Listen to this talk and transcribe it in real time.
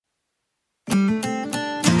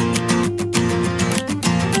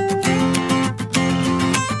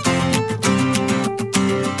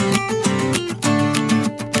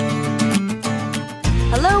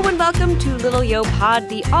to Little Yo Pod,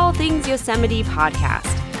 the All Things Yosemite podcast.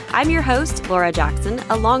 I'm your host, Laura Jackson,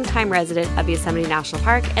 a longtime resident of Yosemite National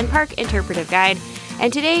Park and park interpretive guide.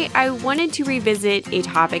 And today I wanted to revisit a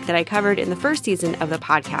topic that I covered in the first season of the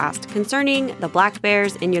podcast concerning the black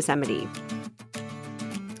bears in Yosemite.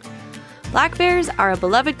 Black bears are a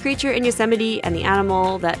beloved creature in Yosemite and the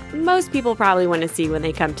animal that most people probably want to see when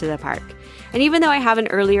they come to the park. And even though I have an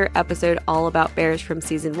earlier episode all about bears from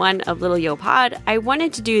season 1 of Little Yo Pod, I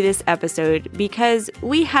wanted to do this episode because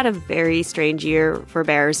we had a very strange year for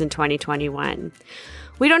bears in 2021.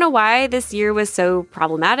 We don't know why this year was so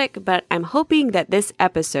problematic, but I'm hoping that this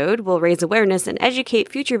episode will raise awareness and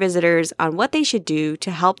educate future visitors on what they should do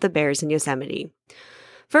to help the bears in Yosemite.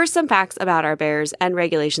 First, some facts about our bears and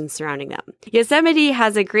regulations surrounding them. Yosemite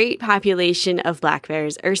has a great population of black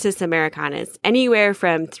bears, Ursus americanus, anywhere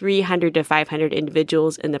from 300 to 500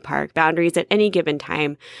 individuals in the park boundaries at any given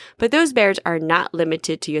time. But those bears are not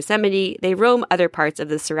limited to Yosemite. They roam other parts of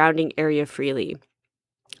the surrounding area freely.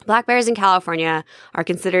 Black bears in California are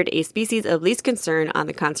considered a species of least concern on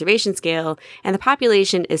the conservation scale, and the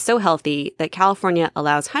population is so healthy that California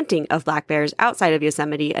allows hunting of black bears outside of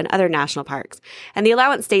Yosemite and other national parks. And the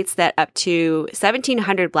allowance states that up to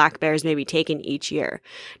 1,700 black bears may be taken each year.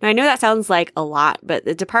 Now, I know that sounds like a lot, but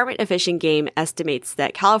the Department of Fish and Game estimates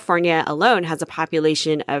that California alone has a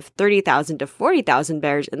population of 30,000 to 40,000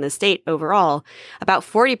 bears in the state overall, about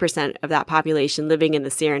 40% of that population living in the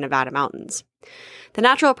Sierra Nevada mountains. The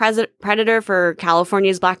natural predator for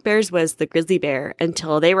California's black bears was the grizzly bear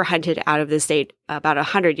until they were hunted out of the state about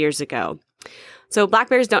 100 years ago. So black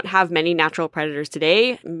bears don't have many natural predators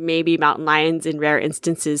today, maybe mountain lions in rare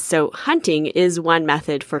instances, so hunting is one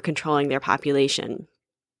method for controlling their population.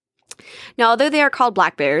 Now, although they are called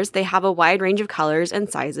black bears, they have a wide range of colors and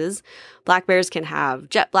sizes. Black bears can have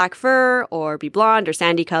jet black fur or be blonde or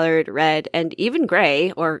sandy colored, red, and even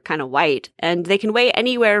gray or kind of white. And they can weigh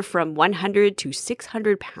anywhere from 100 to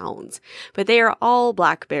 600 pounds. But they are all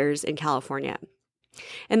black bears in California.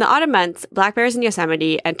 In the autumn months, black bears in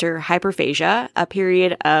Yosemite enter hyperphagia, a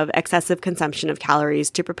period of excessive consumption of calories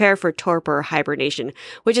to prepare for torpor hibernation,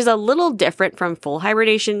 which is a little different from full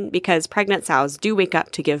hibernation because pregnant sows do wake up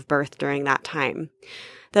to give birth during that time.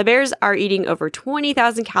 The bears are eating over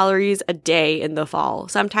 20,000 calories a day in the fall,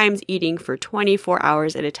 sometimes eating for 24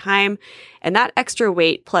 hours at a time, and that extra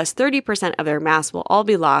weight plus 30% of their mass will all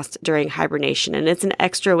be lost during hibernation, and it's an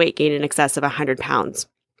extra weight gain in excess of 100 pounds.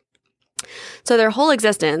 So their whole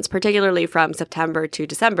existence, particularly from September to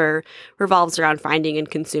December, revolves around finding and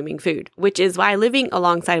consuming food, which is why living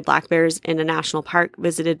alongside black bears in a national park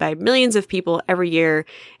visited by millions of people every year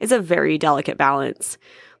is a very delicate balance.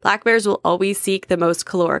 Black bears will always seek the most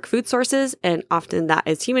caloric food sources, and often that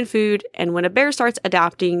is human food. And when a bear starts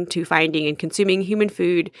adapting to finding and consuming human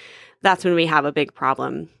food, that's when we have a big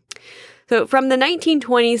problem. So from the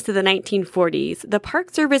 1920s to the 1940s, the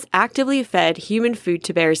Park Service actively fed human food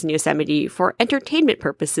to bears in Yosemite for entertainment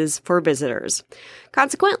purposes for visitors.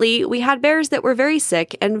 Consequently, we had bears that were very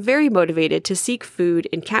sick and very motivated to seek food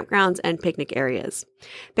in campgrounds and picnic areas.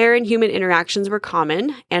 Bear and human interactions were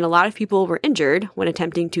common, and a lot of people were injured when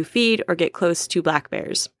attempting to feed or get close to black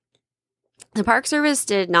bears. The Park Service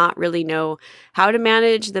did not really know how to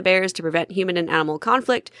manage the bears to prevent human and animal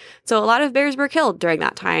conflict, so a lot of bears were killed during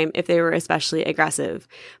that time if they were especially aggressive.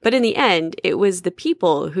 But in the end, it was the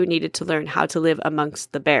people who needed to learn how to live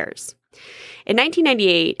amongst the bears. In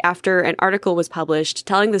 1998, after an article was published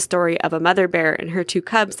telling the story of a mother bear and her 2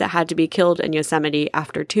 cubs that had to be killed in Yosemite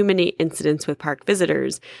after too many incidents with park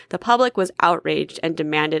visitors, the public was outraged and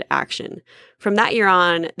demanded action. From that year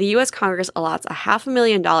on, the U.S. Congress allots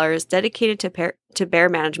 $500,000 dedicated to bear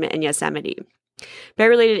management in Yosemite.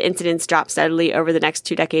 Bear-related incidents dropped steadily over the next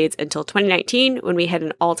 2 decades until 2019, when we hit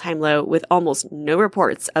an all-time low with almost no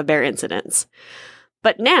reports of bear incidents.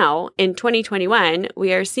 But now, in 2021,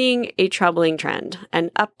 we are seeing a troubling trend, an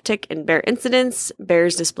uptick in bear incidents,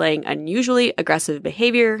 bears displaying unusually aggressive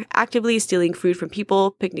behavior, actively stealing food from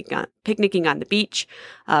people, picnicking on the beach,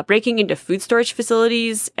 breaking into food storage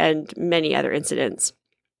facilities, and many other incidents.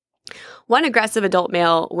 One aggressive adult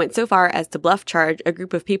male went so far as to bluff charge a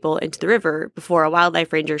group of people into the river before a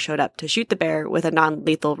wildlife ranger showed up to shoot the bear with a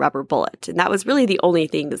non-lethal rubber bullet. And that was really the only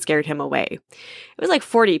thing that scared him away. It was like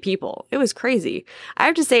 40 people. It was crazy. I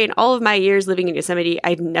have to say, in all of my years living in Yosemite,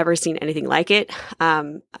 I'd never seen anything like it.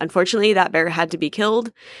 Unfortunately, that bear had to be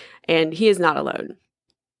killed, and he is not alone.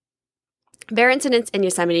 Bear incidents in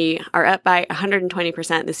Yosemite are up by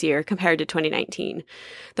 120% this year compared to 2019.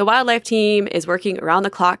 The wildlife team is working around the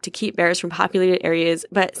clock to keep bears from populated areas,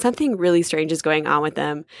 but something really strange is going on with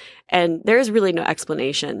them, and there is really no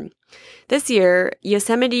explanation. This year,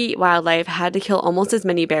 Yosemite Wildlife had to kill almost as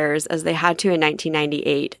many bears as they had to in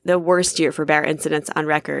 1998, the worst year for bear incidents on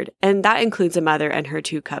record, and that includes a mother and her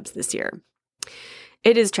 2 cubs this year.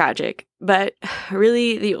 It is tragic, but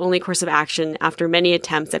really the only course of action after many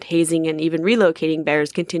attempts at hazing and even relocating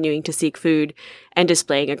bears continuing to seek food and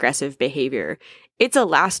displaying aggressive behavior. It's a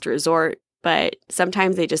last resort, but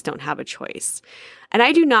sometimes they just don't have a choice. And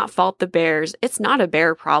I do not fault the bears. It's not a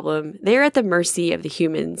bear problem. They are at the mercy of the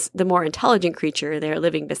humans, the more intelligent creature they are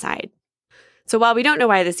living beside. So while we don't know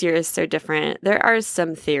why this year is so different, there are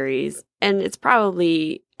some theories, and it's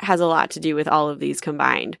probably has a lot to do with all of these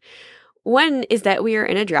combined. One is that we are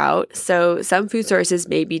in a drought, so some food sources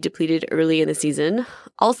may be depleted early in the season.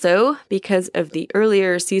 Also, because of the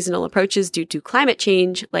earlier seasonal approaches due to climate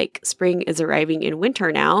change, like spring is arriving in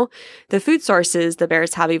winter now, the food sources the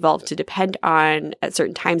bears have evolved to depend on at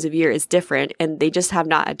certain times of year is different, and they just have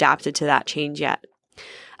not adapted to that change yet.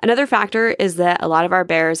 Another factor is that a lot of our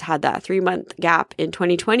bears had that 3-month gap in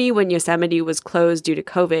 2020 when Yosemite was closed due to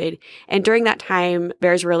COVID. And during that time,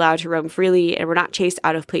 bears were allowed to roam freely and were not chased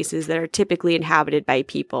out of places that are typically inhabited by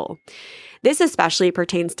people. This especially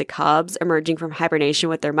pertains to cubs emerging from hibernation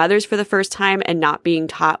with their mothers for the first time and not being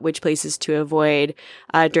taught which places to avoid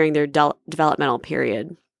during their developmental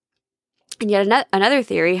period. And yet another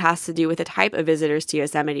theory has to do with the type of visitors to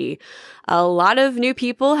Yosemite. A lot of new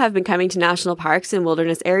people have been coming to national parks and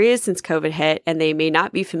wilderness areas since COVID hit, and they may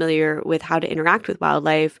not be familiar with how to interact with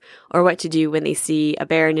wildlife or what to do when they see a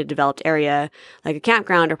bear in a developed area, like a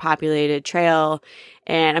campground or populated trail.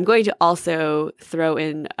 And I'm going to also throw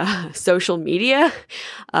in social media,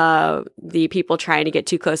 the people trying to get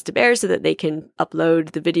too close to bears so that they can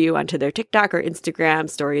upload the video onto their TikTok or Instagram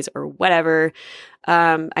stories or whatever.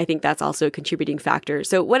 I think that's also a contributing factor.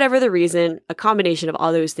 So whatever the reason, a combination of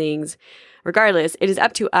all those things, regardless, it is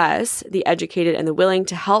up to us, the educated and the willing,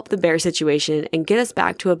 to help the bear situation and get us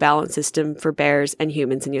back to a balanced system for bears and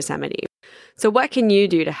humans in Yosemite. So what can you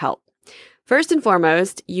do to help? First and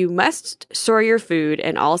foremost, you must store your food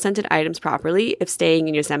and all scented items properly if staying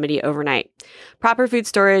in Yosemite overnight. Proper food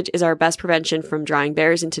storage is our best prevention from drawing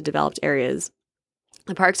bears into developed areas.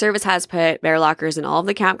 The Park Service has put bear lockers in all of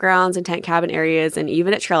the campgrounds and tent cabin areas and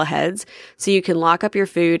even at trailheads, so you can lock up your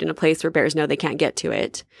food in a place where bears know they can't get to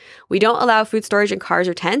it. We don't allow food storage in cars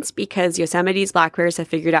or tents because Yosemite's black bears have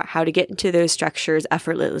figured out how to get into those structures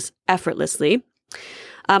effortlessly.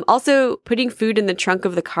 Also, putting food in the trunk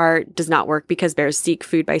of the car does not work because bears seek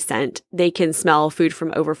food by scent. They can smell food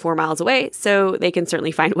from over 4 miles away, so they can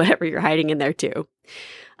certainly find whatever you're hiding in there too.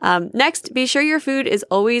 Next, be sure your food is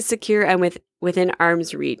always secure and within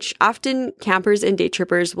arm's reach. Often, campers and day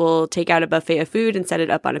trippers will take out a buffet of food and set it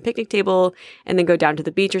up on a picnic table and then go down to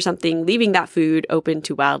the beach or something, leaving that food open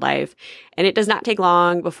to wildlife. And it does not take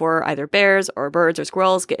long before either bears or birds or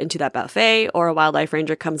squirrels get into that buffet, or a wildlife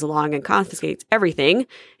ranger comes along and confiscates everything,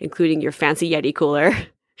 including your fancy Yeti cooler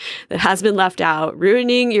that has been left out,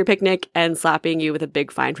 ruining your picnic and slapping you with a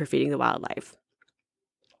big fine for feeding the wildlife.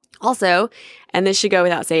 Also, and this should go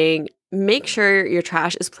without saying, make sure your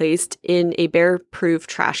trash is placed in a bear-proof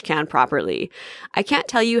trash can properly. I can't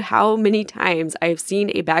tell you how many times I've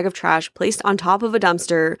seen a bag of trash placed on top of a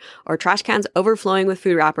dumpster or trash cans overflowing with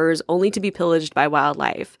food wrappers only to be pillaged by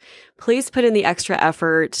wildlife. Please put in the extra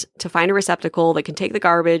effort to find a receptacle that can take the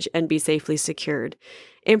garbage and be safely secured.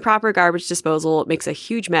 Improper garbage disposal makes a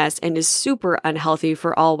huge mess and is super unhealthy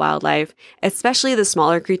for all wildlife, especially the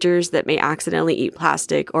smaller creatures that may accidentally eat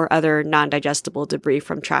plastic or other non-digestible debris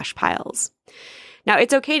from trash piles. Now,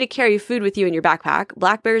 it's okay to carry food with you in your backpack.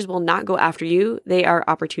 Black bears will not go after you. They are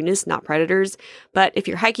opportunists, not predators. But if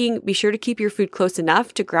you're hiking, be sure to keep your food close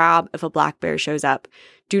enough to grab if a black bear shows up.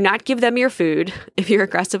 Do not give them your food. If you're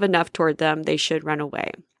aggressive enough toward them, they should run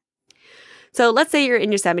away. So let's say you're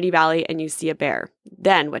in Yosemite Valley and you see a bear.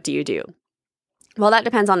 Then what do you do? Well, that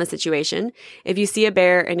depends on the situation. If you see a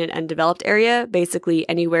bear in an undeveloped area, basically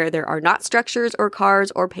anywhere there are not structures or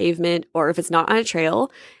cars or pavement, or if it's not on a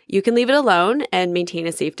trail, you can leave it alone and maintain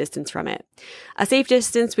a safe distance from it. A safe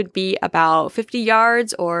distance would be about 50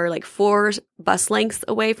 yards or like 4 bus lengths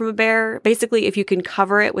away from a bear. Basically, if you can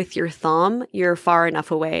cover it with your thumb, you're far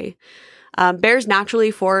enough away. Bears naturally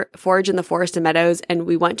forage in the forest and meadows, and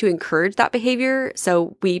we want to encourage that behavior,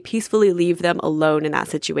 so we peacefully leave them alone in that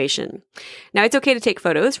situation. Now, it's okay to take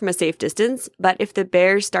photos from a safe distance, but if the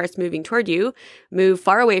bear starts moving toward you, move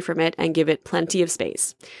far away from it and give it plenty of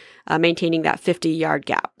space, maintaining that 50-yard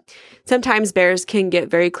gap. Sometimes bears can get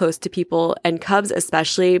very close to people, and cubs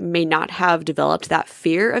especially may not have developed that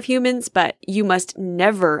fear of humans, but you must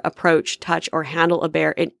never approach, touch, or handle a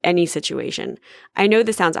bear in any situation. I know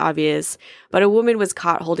this sounds obvious, but a woman was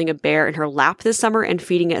caught holding a bear in her lap this summer and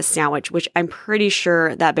feeding it a sandwich, which I'm pretty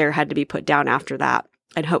sure that bear had to be put down after that,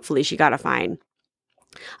 and hopefully she got a fine.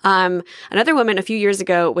 Another woman a few years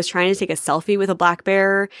ago was trying to take a selfie with a black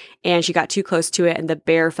bear, and she got too close to it, and the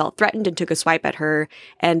bear felt threatened and took a swipe at her,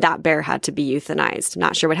 and that bear had to be euthanized.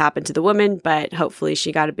 Not sure what happened to the woman, but hopefully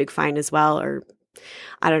she got a big fine as well, or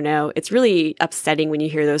I don't know. It's really upsetting when you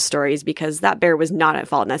hear those stories because that bear was not at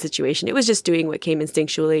fault in that situation. It was just doing what came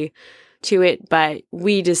instinctually to it, but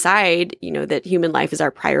we decide, that human life is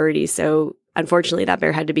our priority, so unfortunately that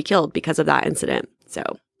bear had to be killed because of that incident. So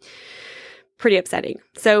pretty upsetting.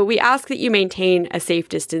 So we ask that you maintain a safe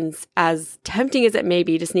distance, as tempting as it may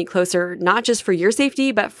be to sneak closer, not just for your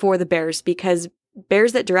safety, but for the bears, because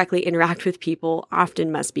bears that directly interact with people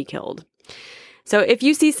often must be killed. So if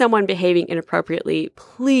you see someone behaving inappropriately,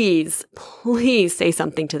 please say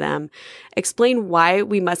something to them. Explain why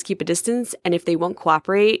we must keep a distance, and if they won't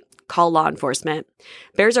cooperate, call law enforcement.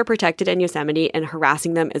 Bears are protected in Yosemite, and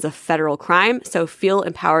harassing them is a federal crime, so feel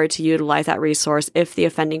empowered to utilize that resource if the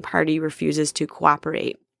offending party refuses to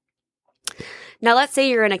cooperate. Now, let's say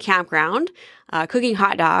you're in a campground, cooking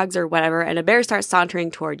hot dogs or whatever, and a bear starts sauntering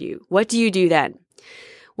toward you. What do you do then?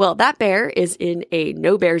 Well, that bear is in a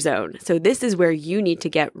no bear zone, so this is where you need to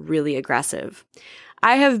get really aggressive.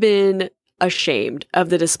 I have been ashamed of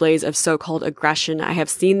the displays of so-called aggression I have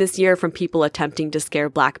seen this year from people attempting to scare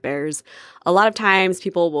black bears. A lot of times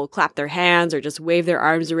people will clap their hands or just wave their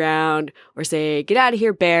arms around or say, "Get out of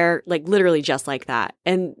here, bear," like literally just like that.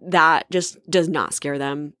 And that just does not scare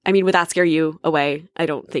them. I mean, would that scare you away? I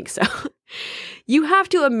don't think so. You have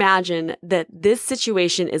to imagine that this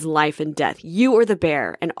situation is life and death, you or the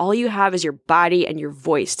bear, and all you have is your body and your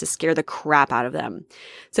voice to scare the crap out of them.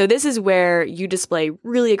 So this is where you display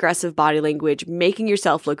really aggressive body language, making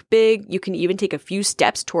yourself look big. You can even take a few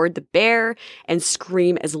steps toward the bear and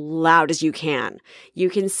scream as loud as you can. You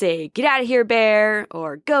can say, "Get out of here, bear,"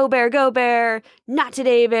 or go, bear, not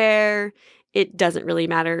today, bear." It doesn't really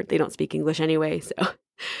matter. They don't speak English anyway, so...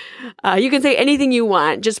 you can say anything you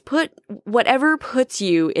want. Just put whatever puts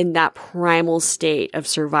you in that primal state of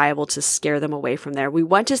survival to scare them away from there. We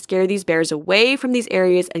want to scare these bears away from these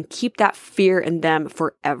areas and keep that fear in them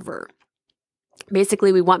forever.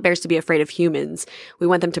 Basically, we want bears to be afraid of humans. We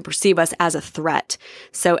want them to perceive us as a threat.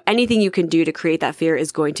 So anything you can do to create that fear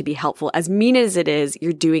is going to be helpful. As mean as it is,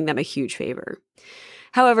 you're doing them a huge favor.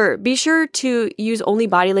 However, be sure to use only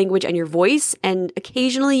body language and your voice, and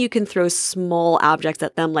occasionally you can throw small objects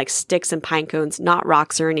at them like sticks and pine cones, not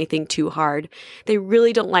rocks or anything too hard. They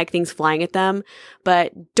really don't like things flying at them,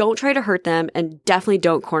 but don't try to hurt them and definitely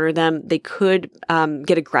don't corner them. They could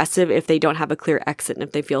get aggressive if they don't have a clear exit and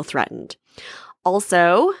if they feel threatened.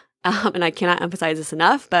 Also, and I cannot emphasize this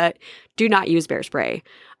enough, but do not use bear spray.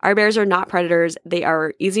 Our bears are not predators. They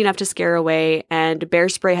are easy enough to scare away, and bear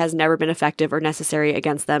spray has never been effective or necessary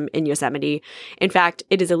against them in Yosemite. In fact,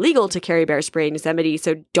 it is illegal to carry bear spray in Yosemite,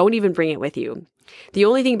 so don't even bring it with you. The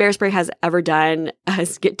only thing bear spray has ever done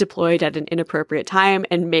is get deployed at an inappropriate time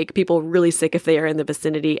and make people really sick if they are in the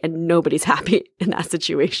vicinity, and nobody's happy in that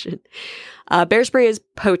situation. Bear spray is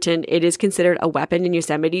potent. It is considered a weapon in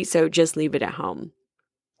Yosemite, so just leave it at home.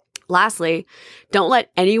 Lastly, don't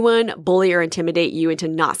let anyone bully or intimidate you into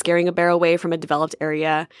not scaring a bear away from a developed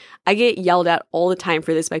area. I get yelled at all the time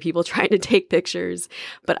for this by people trying to take pictures,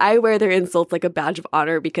 but I wear their insults like a badge of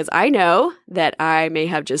honor because I know that I may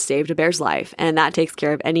have just saved a bear's life, and that takes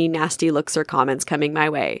care of any nasty looks or comments coming my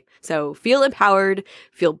way. So feel empowered,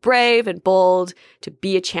 feel brave and bold to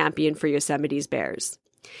be a champion for Yosemite's bears.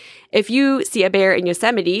 If you see a bear in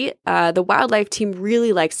Yosemite, the wildlife team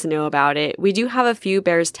really likes to know about it. We do have a few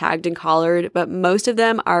bears tagged and collared, but most of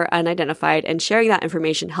them are unidentified, and sharing that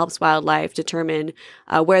information helps wildlife determine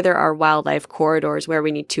where there are wildlife corridors where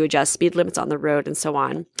we need to adjust speed limits on the road and so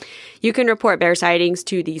on. You can report bear sightings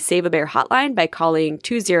to the Save a Bear hotline by calling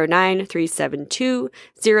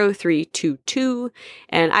 209-372-0322,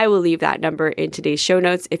 and I will leave that number in today's show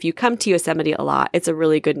notes. If you come to Yosemite a lot, it's a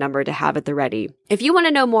really good number to have at the ready. If you want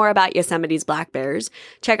to know more about Yosemite's black bears,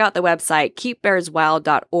 check out the website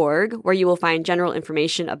keepbearswild.org, where you will find general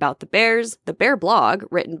information about the bears, the bear blog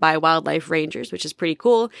written by wildlife rangers, which is pretty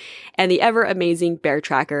cool, and the ever amazing bear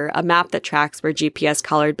tracker, a map that tracks where GPS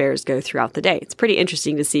collared bears go throughout the day. It's pretty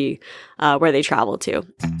interesting to see where they travel to.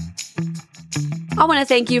 I want to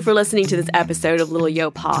thank you for listening to this episode of Little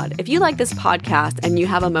Yo Pod. If you like this podcast and you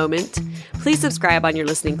have a moment, please subscribe on your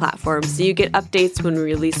listening platform so you get updates when we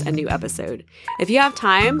release a new episode. If you have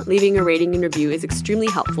time, leaving a rating and review is extremely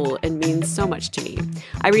helpful and means so much to me.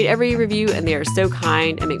 I read every review and they are so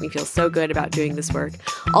kind and make me feel so good about doing this work.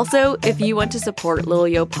 Also, if you want to support Little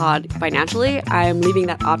Yo Pod financially, I'm leaving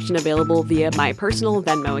that option available via my personal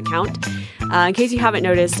Venmo account. In case you haven't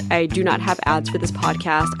noticed, I do not have ads for this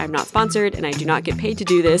podcast. I'm not sponsored and I do not get paid to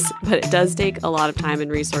do this, but it does take a lot of time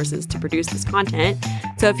and resources to produce this content.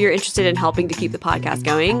 So if you're interested in helping to keep the podcast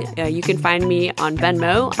going, you can find me on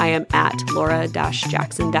Venmo. I am at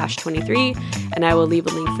Laura-Jackson-23, and I will leave a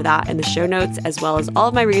link for that in the show notes, as well as all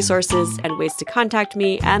of my resources and ways to contact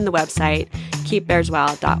me and the website,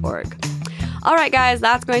 keepbearswild.org. All right, guys,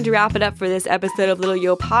 that's going to wrap it up for this episode of Little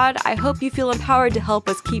Yo Pod. I hope you feel empowered to help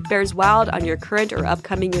us keep bears wild on your current or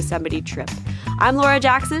upcoming Yosemite trip. I'm Laura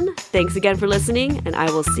Jackson. Thanks again for listening, and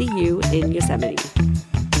I will see you in Yosemite.